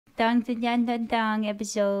Dong Dong Dong Dong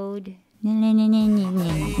episode.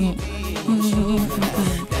 That's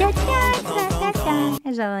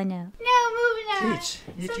all I know. No, moving on.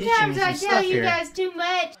 Sometimes I tell you guys too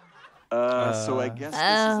much. So I guess this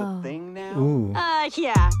is a thing now? Ooh.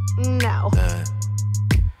 Yeah. No.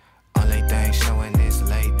 Only thing showing is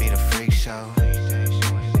late be the freak show.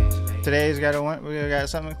 Today's we got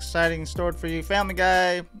something exciting stored for you. Family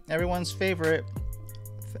Guy, everyone's favorite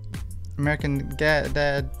America's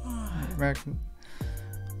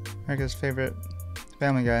favorite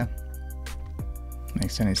Family Guy.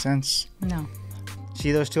 Makes any sense? No.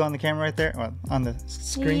 See those two on the camera right there? Well, on the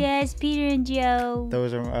screen? Yes, Peter and Joe.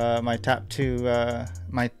 Those are my top two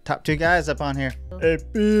guys up on here. Hey,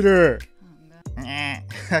 Peter! I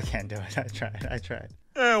can't do it. I tried.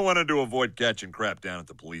 I wanted to avoid catching crap down at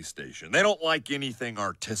the police station. They don't like anything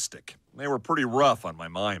artistic. They were pretty rough on my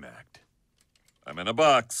mime act. I'm in a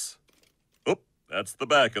box. Oop, that's the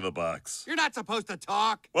back of the box. You're not supposed to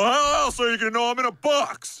talk. Well, how else are you going to know I'm in a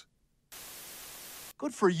box?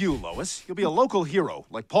 Good for you, Lois. You'll be a local hero,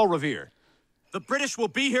 like Paul Revere. The British will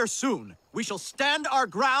be here soon. We shall stand our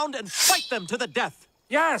ground and fight them to the death.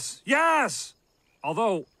 Yes, yes!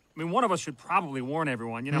 Although, one of us should probably warn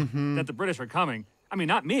everyone, that the British are coming.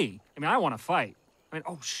 Not me. I want to fight.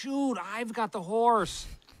 Oh, shoot, I've got the horse.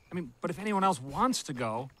 But if anyone else wants to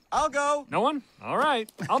go... I'll go. No one? All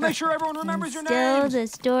right. I'll make sure everyone remembers your Still, names. the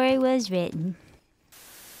story was written.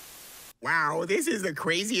 Wow, this is the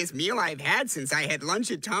craziest meal I've had since I had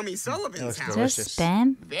lunch at Tommy Sullivan's house. Delicious. Just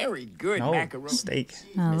spam? Very good macaroni. macaroni. Steak.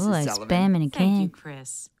 Oh, like spam in a can. Thank you,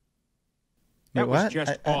 Chris. Wait, That was what?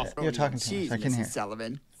 just awful. You're talking to me. Cheese, I can Mrs. hear.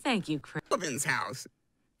 Sullivan. Thank you, Chris. Sullivan's house.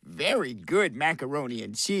 Very good macaroni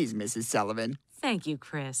and cheese, Mrs. Sullivan. Thank you,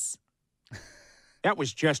 Chris. That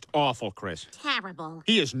was just awful, Chris. Terrible.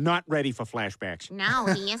 He is not ready for flashbacks. No,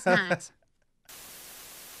 he is not.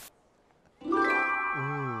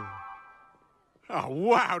 Oh,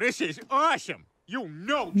 wow, this is awesome. You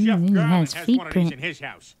know Jeff it Garland has has feet one of these print. in his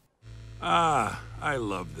house. Ah, I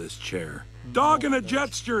love this chair. Dog in a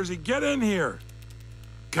Jets jersey, get in here.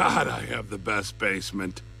 God, I have the best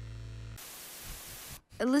basement.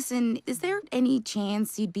 Listen, is there any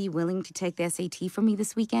chance you'd be willing to take the SAT for me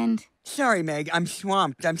this weekend? Sorry, Meg, I'm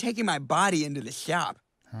swamped. I'm taking my body into the shop.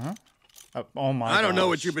 Huh? Oh my I don't know gosh.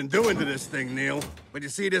 what you've been doing to this thing, Neil. But you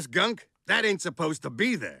see this gunk? That ain't supposed to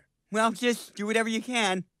be there. Well, just do whatever you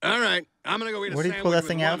can. All right, I'm gonna go eat a Where'd he sandwich pull that with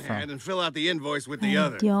thing one out from? hand and fill out the invoice with the I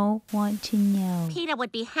other. don't want to know. Peter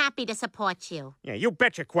would be happy to support you. Yeah, you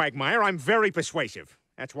betcha, Quagmire. I'm very persuasive.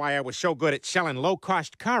 That's why I was so good at selling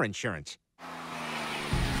low-cost car insurance.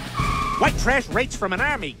 White trash rates from an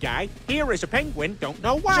army guy. Here is a penguin, don't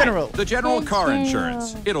know why. General. The General Thank Car you.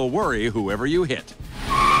 Insurance. It'll worry whoever you hit.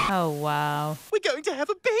 Oh, wow. We're going to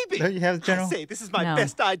have a baby. There you have it, General. I say, this is my No.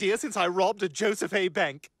 best idea since I robbed a Joseph A.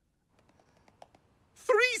 bank.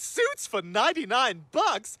 3 suits for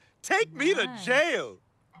 $99? Take me to jail.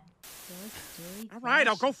 All right,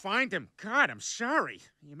 I'll go find him. God, I'm sorry.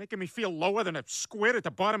 You're making me feel lower than a squid at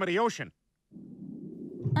the bottom of the ocean.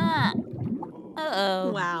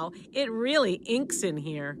 Uh-oh. Wow, it really inks in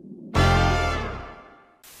here.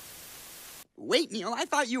 Wait, Neil, I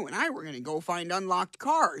thought you and I were going to go find unlocked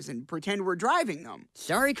cars and pretend we're driving them.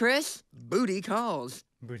 Sorry, Chris. Booty calls.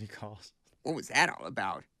 Booty calls. What was that all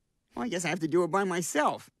about? Well, I guess I have to do it by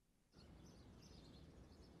myself.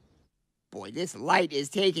 Boy, this light is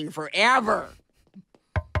taking forever.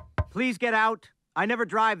 Please get out. I never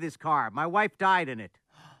drive this car. My wife died in it.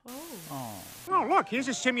 Oh, look, here's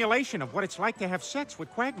a simulation of what it's like to have sex with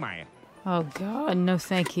Quagmire. Oh, God, no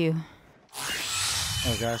thank you.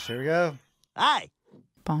 Oh gosh, here we go. Hi.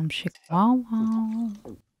 Bomb chick. Wow, wow.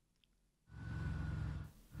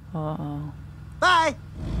 Uh-oh. Bye.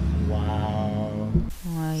 Wow.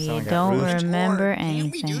 Well, you Someone got don't roofed. remember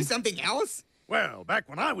Can't we do anything. something else? Well, back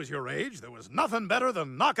when I was your age, there was nothing better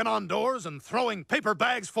than knocking on doors and throwing paper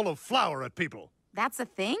bags full of flour at people. That's a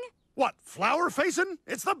thing? What, flour facing?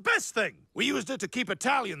 It's the best thing. We used it to keep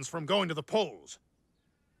Italians from going to the polls.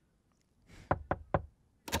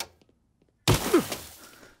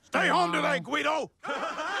 Stay home today, Guido.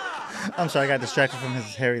 I'm sorry, I got distracted from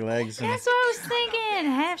his hairy legs. And That's what I was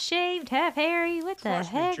thinking. Half shaved, half hairy. What the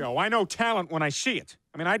Trust me, heck? Joe, I know talent when I see it.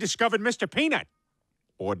 I discovered Mr. Peanut.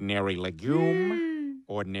 Ordinary legume.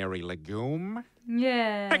 Ordinary legume.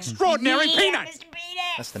 Yeah. Extraordinary peanut!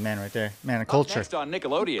 that's the man right there. Man of culture. Next on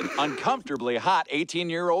Nickelodeon, uncomfortably hot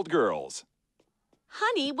 18-year-old girls.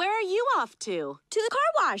 Honey, where are you off to? To the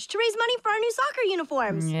car wash to raise money for our new soccer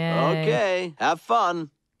uniforms. Yeah. Okay, have fun.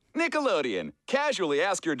 Nickelodeon, casually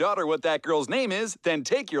ask your daughter what that girl's name is, then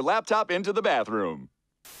take your laptop into the bathroom.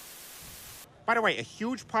 By the way, a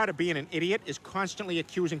huge part of being an idiot is constantly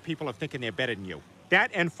accusing people of thinking they're better than you.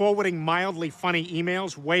 That and forwarding mildly funny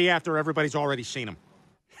emails way after everybody's already seen them.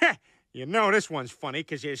 Heh, you know this one's funny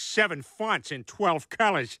because there's 7 fonts in 12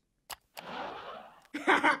 colors.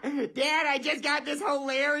 Dad, I just got this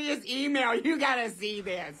hilarious email. You gotta see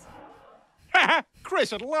this.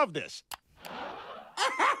 Chris, I'd love this.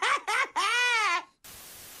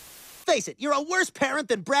 Face it, you're a worse parent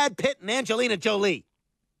than Brad Pitt and Angelina Jolie.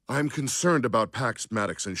 I'm concerned about Pax,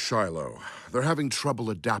 Maddox, and Shiloh. They're having trouble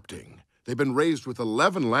adapting. They've been raised with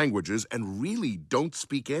 11 languages and really don't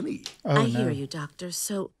speak any. I hear you, Doctor.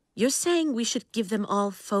 So you're saying we should give them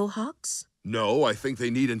all faux hawks? No, I think they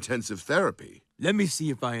need intensive therapy. Let me see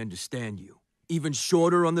if I understand you. Even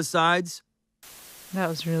shorter on the sides? That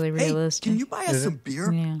was really realistic. Hey, can you buy us some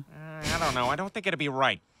beer? Yeah. I don't know. I don't think it'd be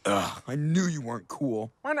right. Ugh, I knew you weren't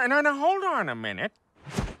cool. Well, no, hold on a minute.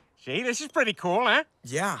 See, this is pretty cool, huh?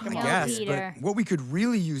 Yeah, Come I on, guess, Peter. but what we could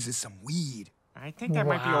really use is some weed. I think that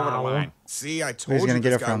might be over the line. See, I Where's told he gonna you get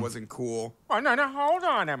this it guy from? wasn't cool. Oh, no, hold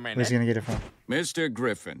on a minute. Where's he gonna get it from? Mr.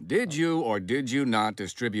 Griffin, did you or did you not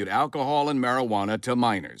distribute alcohol and marijuana to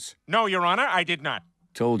minors? No, Your Honor, I did not.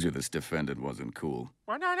 Told you this defendant wasn't cool.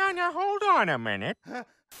 Well, no, hold on a minute. That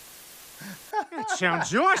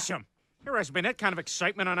sounds awesome. There has been that kind of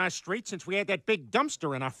excitement on our street since we had that big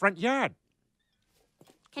dumpster in our front yard.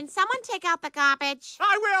 Can someone take out the garbage?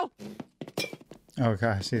 I will! Oh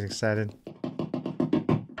gosh, he's excited.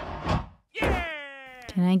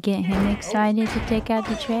 Can I get him excited to take out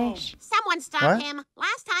the trash? Someone stop What? him.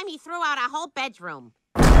 Last time he threw out a whole bedroom.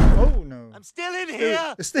 Oh no. I'm still in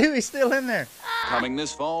here. Stewie's still in there. Coming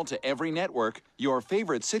this fall to every network, your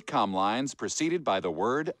favorite sitcom lines preceded by the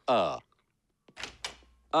word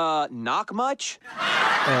Knock much?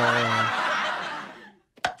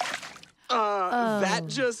 That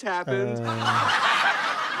just happened.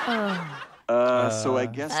 So I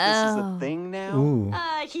guess this is a thing now? Ooh.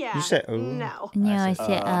 Yeah. You said ooh. No. No, I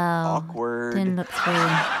said, oh. Awkward. Didn't look very...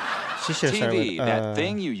 She should have started TV, with, that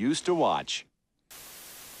thing you used to watch.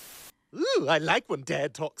 Ooh, I like when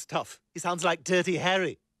Dad talks tough. He sounds like Dirty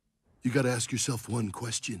Harry. You gotta ask yourself one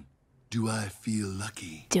question. Do I feel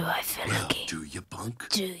lucky? Do I feel lucky? Do you, punk?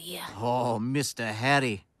 Do ya? Oh, Mr.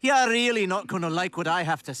 Harry. You're really not gonna like what I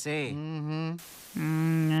have to say. No,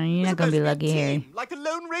 you're not gonna be lucky, Harry. Like a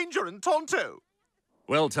Lone Ranger and Tonto.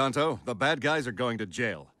 Well, Tonto, the bad guys are going to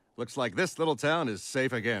jail. Looks like this little town is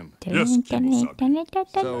safe again. Yes, So,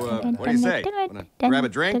 what do you say? Wanna grab a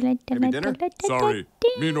drink? Maybe dinner? Sorry,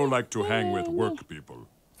 me no like to hang with work people.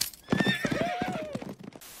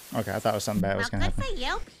 Okay, I thought it was something bad was gonna Good happen. for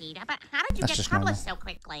you, Peter, but how did you That's get just published so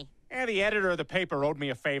quickly? Yeah, the editor of the paper owed me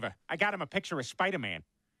a favor. I got him a picture of Spider-Man.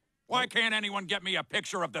 Why can't anyone get me a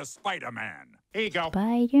picture of the Spider-Man? Here you go.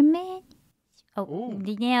 Spider-Man? Oh,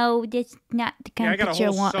 no, that's not the kind I of got a picture I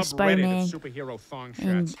whole want of subreddit Spider-Man. of superhero thong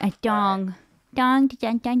And shots. a dong. Dong,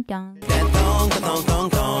 dong, dong, dong.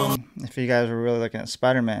 If you guys were really looking at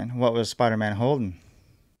Spider-Man, what was Spider-Man holding?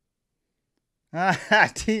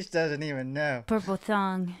 Teach doesn't even know. Purple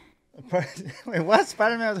thong. Wait, what?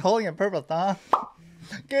 Spider-Man was holding a purple thong?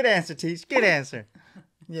 Good answer, Teach. Good answer.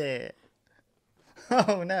 Yeah.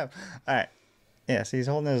 Oh, no. All right. Yes, he's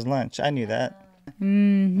holding his lunch. I knew that.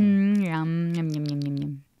 Mm-hmm. Yum, yum, yum, yum, yum,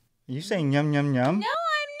 yum. You saying yum, yum, yum? No,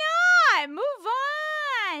 I'm not. Move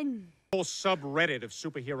on. Whole subreddit of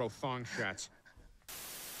superhero thong shots.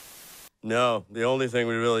 No, the only thing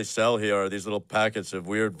we really sell here are these little packets of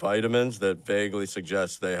weird vitamins that vaguely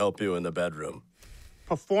suggest they help you in the bedroom.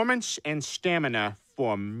 Performance and stamina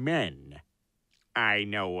for men. I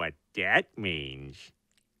know what that means.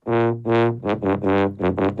 Peter,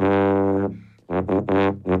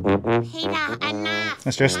 enough.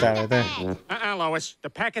 That's your style right there. Lois. The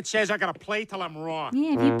packet says I gotta play till I'm raw.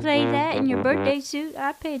 Yeah, if you play that in your birthday suit,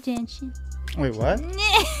 I'd pay attention. Wait, what?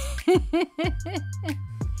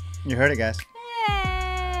 You heard it, guys.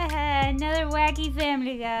 Another wacky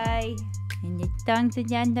Family Guy. In the Dong to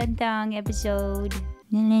Dong Dong Dong episode.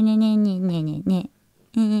 That's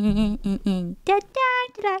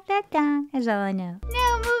all I know.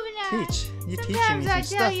 No, moving on. Teach. You're teaching Sometimes me I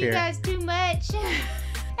some tell stuff you here. guys too much.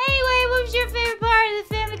 Anyway, what was your favorite part of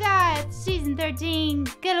the Family Guy? It's season 13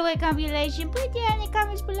 Cutaway Compilation. Put it down in the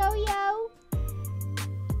comments below, yo.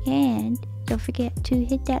 And don't forget to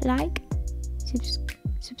hit that like,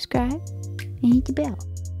 subscribe, and hit the bell.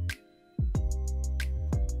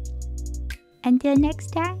 Until next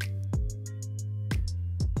time.